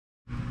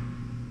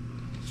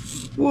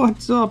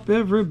What's up,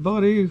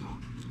 everybody?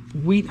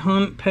 Wheat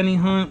hunt, penny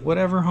hunt,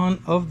 whatever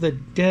hunt of the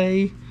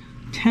day.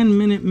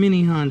 10-minute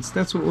mini hunts.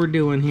 That's what we're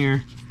doing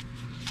here.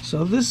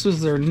 So this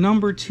was their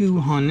number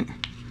 2 hunt.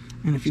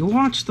 And if you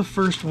watch the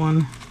first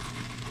one,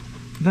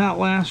 that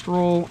last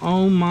roll,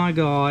 oh my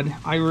god.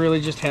 I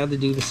really just had to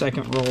do the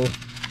second roll.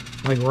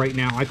 Like right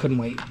now. I couldn't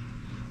wait.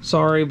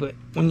 Sorry, but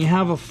when you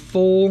have a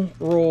full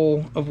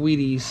roll of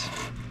Wheaties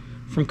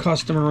from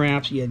customer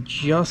wraps, you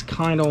just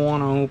kind of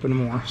want to open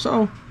more.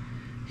 So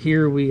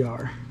here we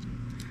are.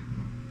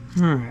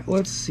 Alright,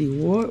 let's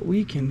see what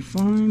we can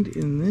find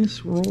in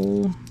this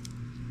roll.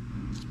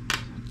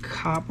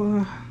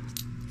 Copper.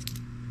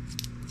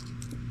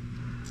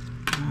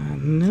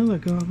 Vanilla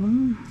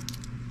goblin.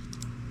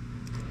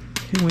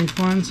 Can we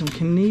find some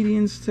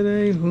Canadians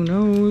today? Who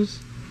knows?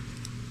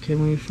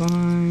 Can we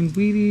find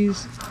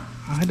Wheaties?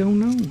 I don't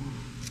know.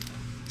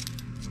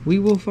 We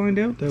will find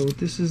out though.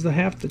 This is the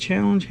half the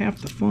challenge,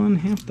 half the fun,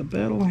 half the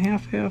battle,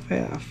 half.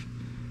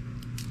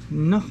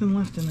 Nothing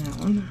left in that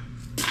one.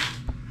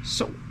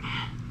 So,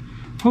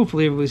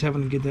 hopefully everybody's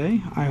having a good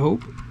day. I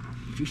hope.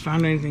 If you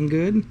found anything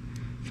good,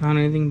 found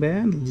anything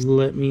bad,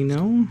 let me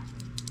know.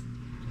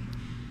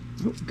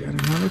 Oh, got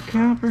another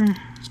copper.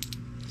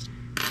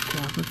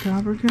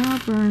 Copper.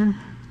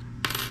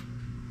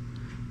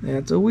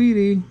 That's a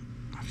Wheatie.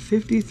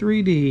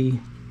 53D.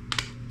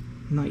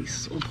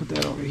 Nice. We'll put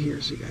that over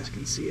here so you guys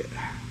can see it.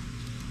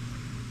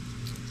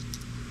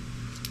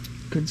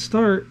 Good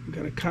start.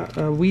 Got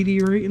a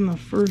Wheatie right in the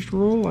first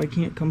roll. I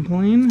can't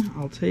complain.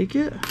 I'll take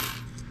it.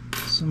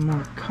 Some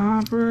more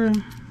copper.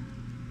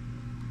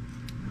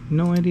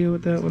 No idea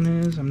what that one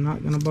is. I'm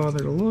not going to bother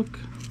to look.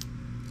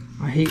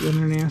 I hate when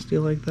they're nasty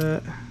like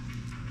that.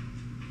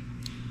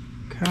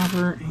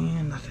 Copper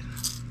and nothing.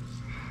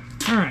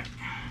 Alright.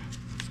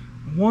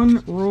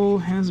 One roll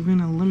has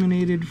been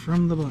eliminated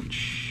from the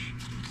bunch.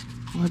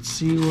 Let's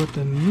see what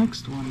the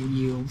next one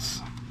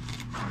yields.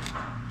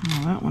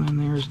 Oh, that one in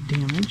there is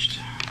damaged.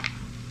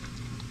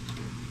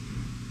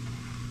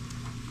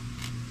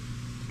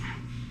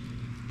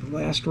 The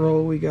last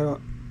roll we got,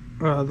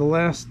 the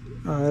last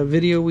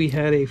video we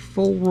had a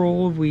full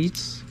roll of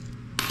wheats.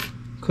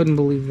 Couldn't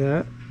believe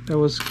that. That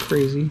was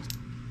crazy.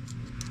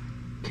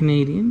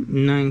 Canadian,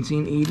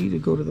 1980 to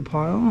go to the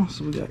pile.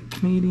 So we got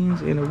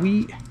Canadians and a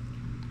wheat.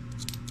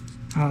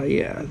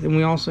 Yeah, then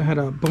we also had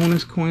a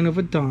bonus coin of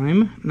a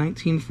dime,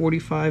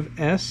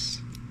 1945S.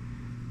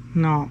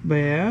 Not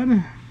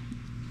bad.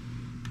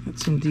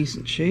 That's in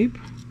decent shape.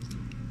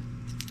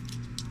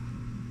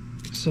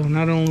 So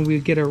not only we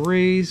get a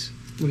raise,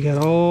 we got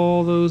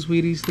all those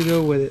Wheaties to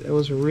go with it. That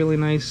was a really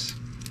nice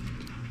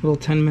little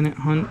 10-minute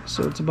hunt.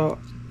 So it's about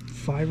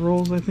 5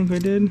 rolls I think I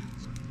did.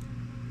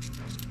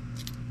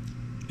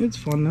 It's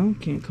fun though,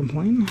 can't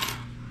complain.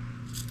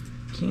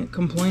 Can't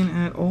complain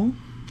at all.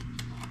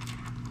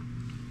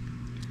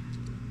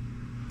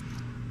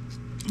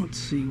 Let's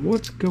see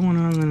what's going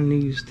on in the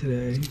news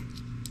today.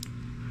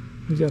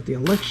 We got the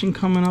election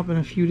coming up in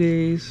a few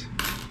days.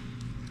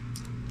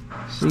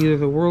 So either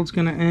the world's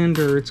going to end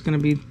or it's going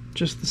to be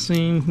just the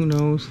same. Who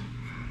knows?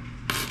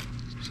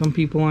 Some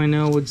people I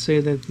know would say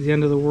that at the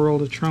end of the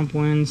world if Trump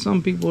wins.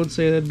 Some people would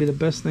say that'd be the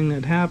best thing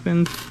that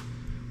happened.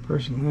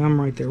 Personally, I'm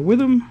right there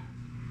with him.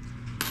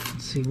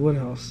 Let's see what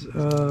else.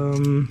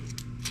 You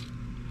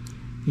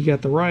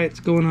got the riots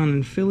going on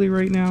in Philly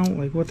right now.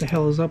 Like, what the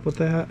hell is up with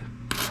that?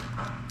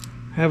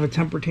 Have a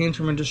temper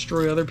tantrum and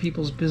destroy other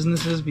people's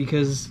businesses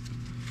because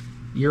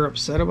you're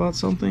upset about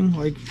something?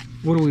 Like,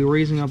 what are we,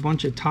 raising a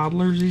bunch of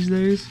toddlers these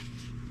days?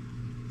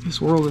 This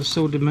world is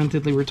so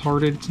dementedly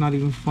retarded, it's not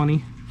even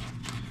funny.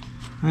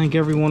 I think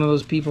every one of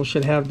those people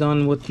should have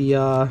done what the,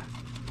 I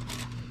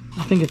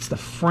think it's the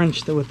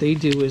French, that what they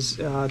do is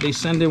they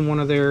send in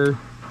one of their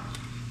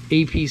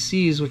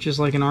APCs, which is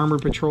like an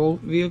armored patrol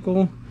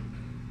vehicle.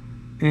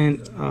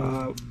 And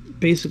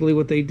basically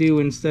what they do,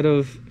 instead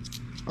of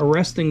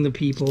arresting the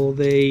people,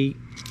 they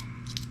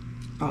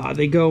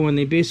go and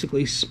they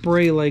basically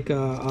spray like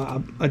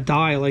a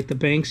dye like the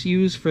banks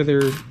use for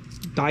their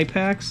dye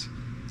packs,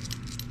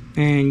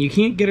 and you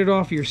can't get it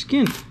off your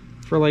skin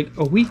for like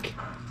a week.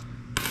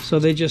 So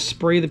they just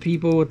spray the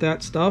people with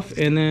that stuff,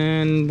 and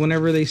then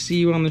whenever they see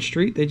you on the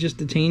street, they just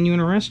detain you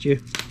and arrest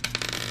you.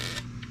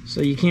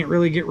 So you can't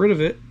really get rid of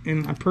it.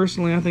 And I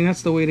think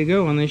that's the way to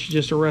go, and they should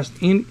just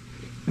arrest and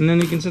then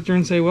they can sit there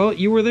and say, well,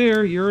 you were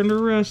there, you're under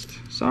arrest,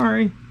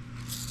 sorry.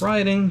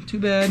 Rioting, too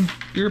bad.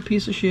 You're a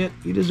piece of shit.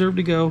 You deserve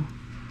to go.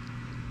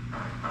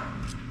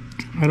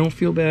 I don't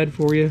feel bad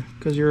for you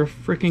because you're a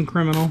freaking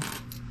criminal.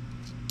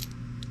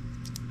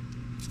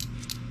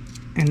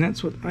 And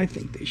that's what I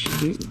think they should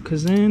do,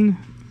 because then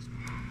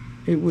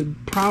it would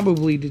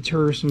probably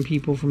deter some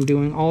people from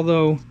doing.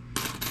 Although,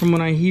 from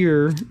what I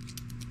hear,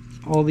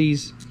 all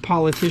these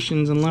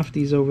politicians and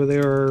lefties over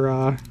there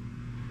are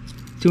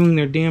doing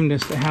their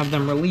damnedest to have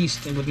them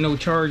released with no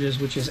charges,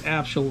 which is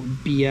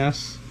absolute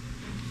BS.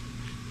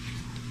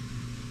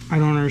 I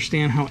don't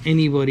understand how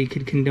anybody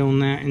could condone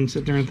that and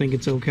sit there and think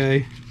it's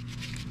okay.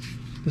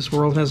 This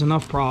world has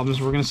enough problems.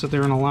 We're going to sit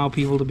there and allow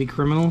people to be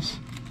criminals.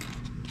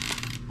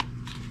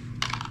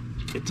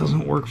 it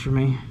doesn't work for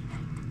me.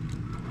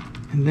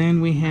 And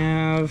then we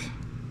have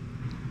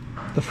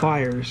the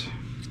fires.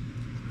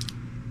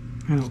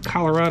 I know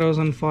Colorado's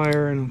on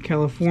fire. I know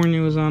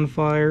California was on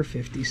fire.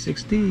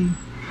 56D.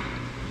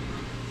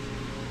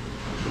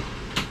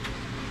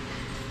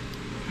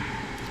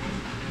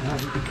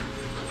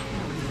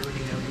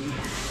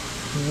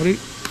 Ready?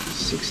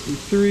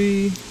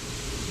 63.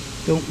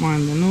 Don't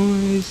mind the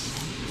noise.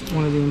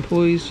 One of the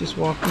employees just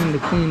walked in to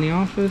clean the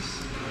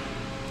office.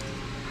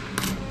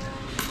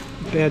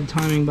 Bad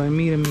timing by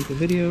me to make a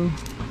video.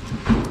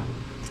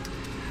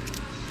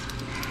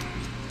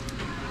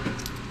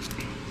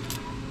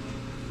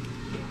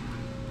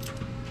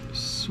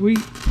 Sweet.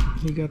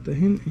 He got the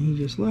hint and he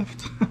just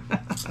left.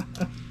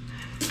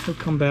 He'll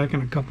come back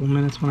in a couple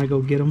minutes when I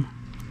go get him.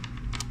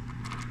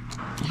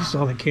 He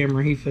saw the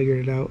camera, he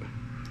figured it out.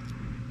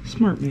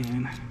 Smart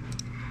man.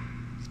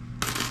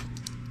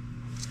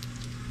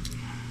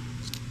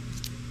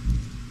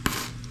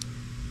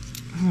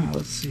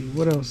 Let's see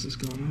what else is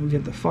going on. We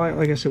get the fire.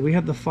 Like I said, we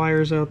had the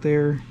fires out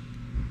there.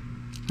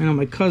 I know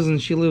my cousin,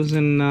 she lives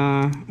in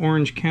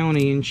Orange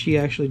County, and she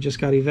actually just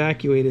got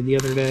evacuated the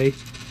other day,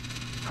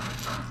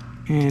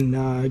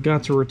 and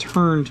got to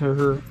return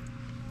to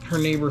her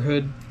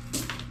neighborhood.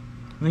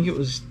 I think it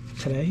was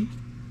today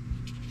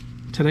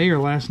or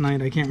last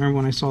night. I can't remember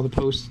when I saw the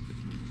post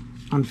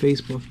on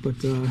Facebook, but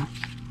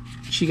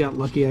she got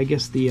lucky. I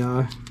guess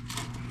the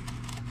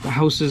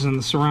houses in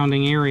the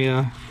surrounding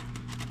area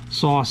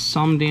saw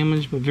some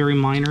damage, but very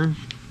minor,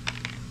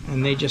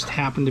 and they just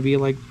happened to be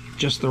like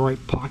just the right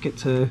pocket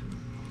to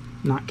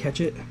not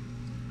catch it.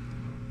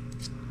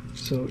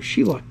 So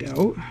she lucked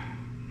out.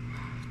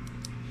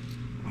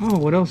 Oh,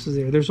 what else is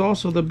there? There's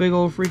also the big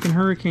old freaking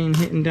hurricane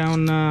hitting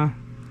down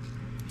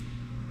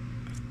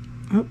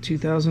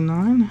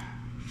 2009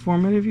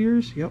 formative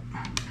years. Yep.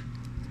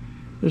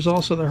 There's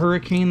also the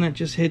hurricane that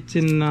just hit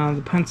in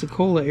the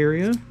Pensacola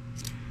area.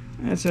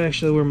 That's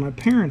actually where my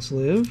parents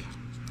live.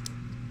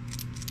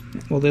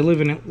 Well, they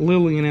live in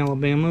Lillian,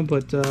 Alabama,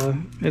 but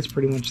it's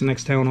pretty much the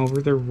next town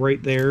over. They're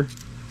right there.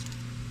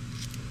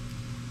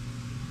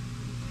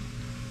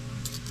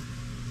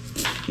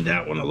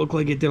 That one, it looked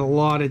like it did a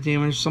lot of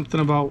damage. Something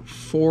about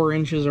 4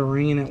 inches of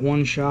rain at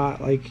one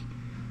shot. Like,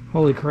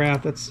 holy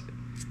crap, that's...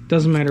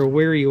 Doesn't matter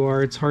where you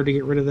are, it's hard to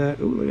get rid of that.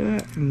 Ooh, look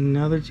at that.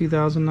 Another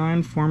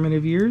 2009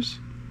 formative years.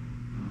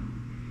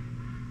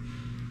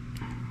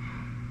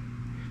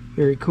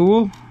 Very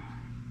cool.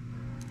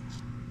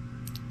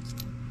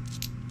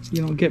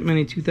 You don't get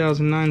many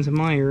 2009s in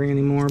my area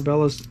anymore.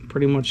 Bella's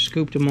pretty much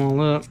scooped them all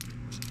up.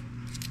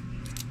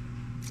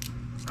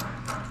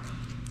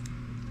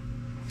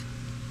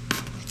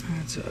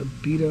 That's a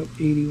beat up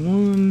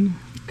 81.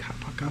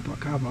 Kappa, kappa,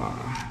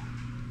 kappa.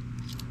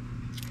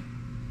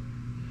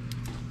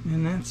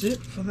 And that's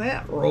it for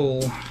that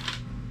roll.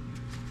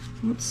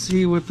 Let's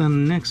see what the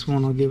next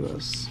one will give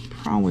us.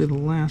 Probably the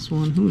last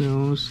one, who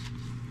knows.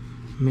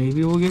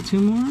 Maybe we'll get 2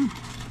 more.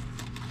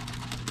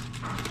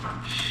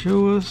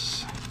 Show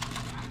us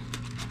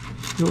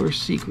your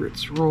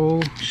secrets,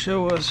 roll.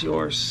 Show us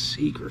your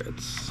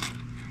secrets.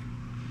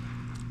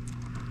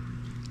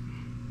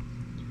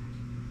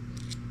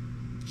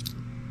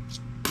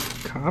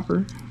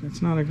 Copper.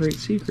 That's not a great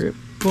secret,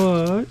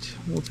 but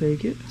we'll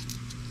take it.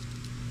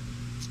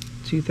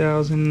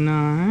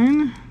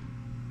 2009.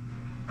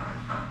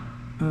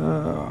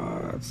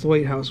 It's the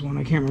White House one.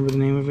 I can't remember the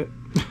name of it.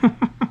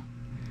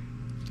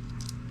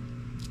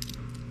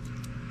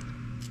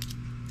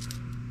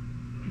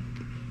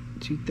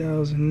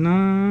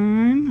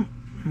 2009,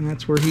 and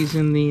that's where he's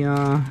in the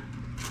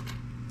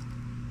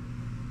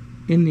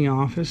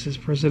office, his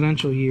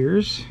presidential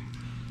years.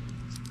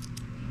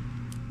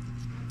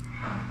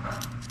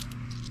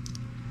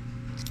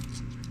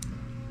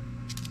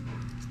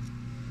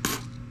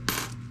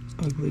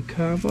 Ugly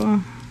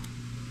Kappa.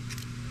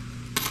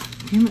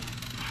 Damn it.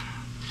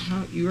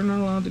 No, you're not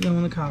allowed to go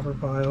in the copper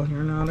pile.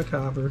 You're not a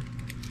copper.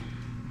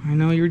 I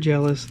know you're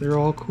jealous. They're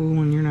all cool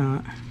when you're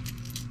not.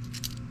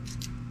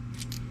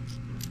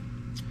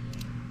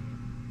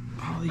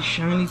 All these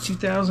shiny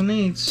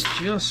 2008s.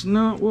 Just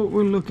not what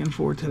we're looking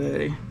for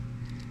today.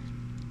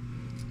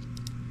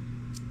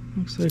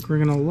 Looks like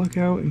we're going to luck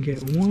out and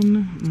get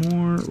one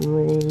more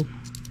roll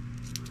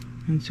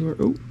into our...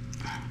 Oh.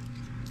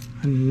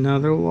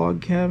 Another Log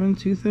Cabin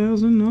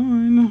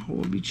 2009.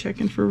 We'll be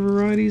checking for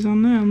varieties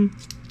on them.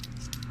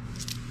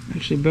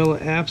 Actually, Bella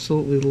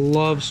absolutely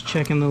loves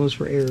checking those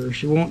for errors.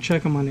 She won't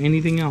check them on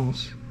anything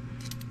else.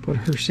 But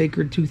her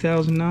Sacred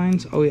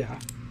 2009s, oh yeah.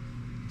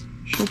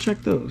 She'll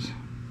check those.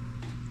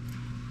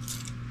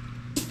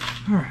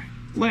 Alright,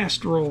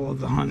 last roll of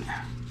the hunt.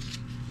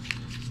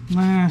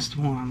 Last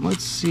one.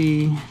 Let's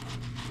see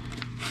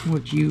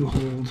what you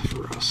hold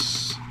for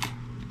us.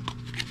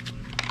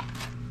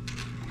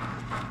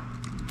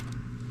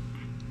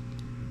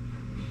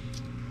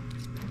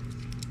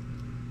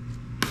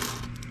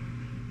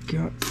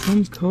 Got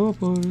some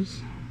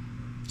coppers.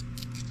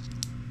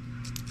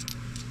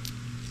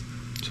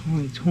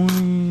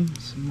 2020,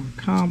 some more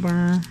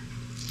copper.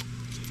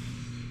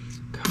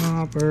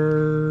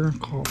 Copper,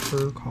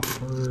 copper,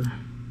 copper.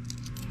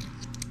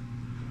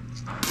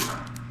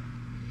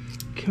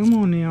 Come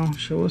on now,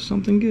 show us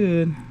something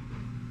good.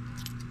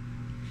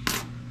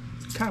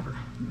 Copper,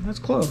 that's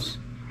close.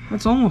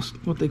 That's almost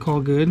what they call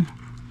good.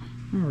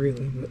 Not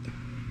really, but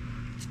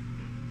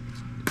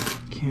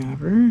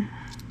copper.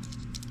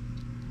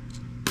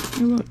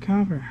 Hey look,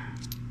 copper.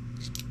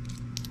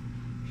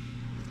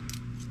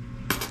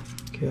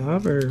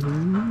 Copper.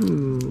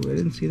 Ooh, I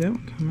didn't see that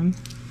one coming.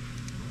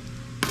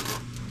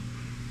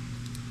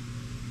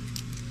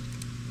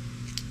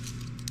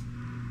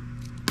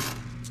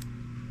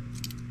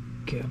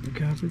 Copper,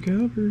 copper,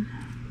 copper.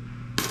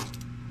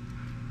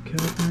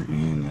 Copper,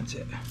 and that's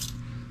it.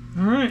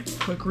 Alright,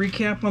 quick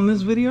recap on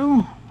this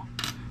video.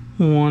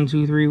 1,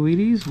 2, 3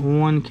 Wheaties,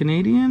 1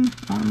 Canadian,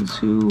 1,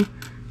 2,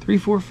 3,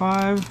 4,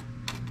 5,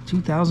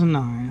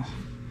 2009.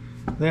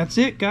 That's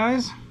it,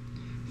 guys.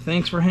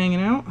 Thanks for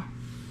hanging out.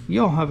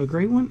 Y'all have a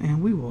great one,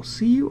 and we will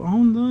see you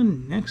on the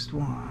next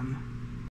one.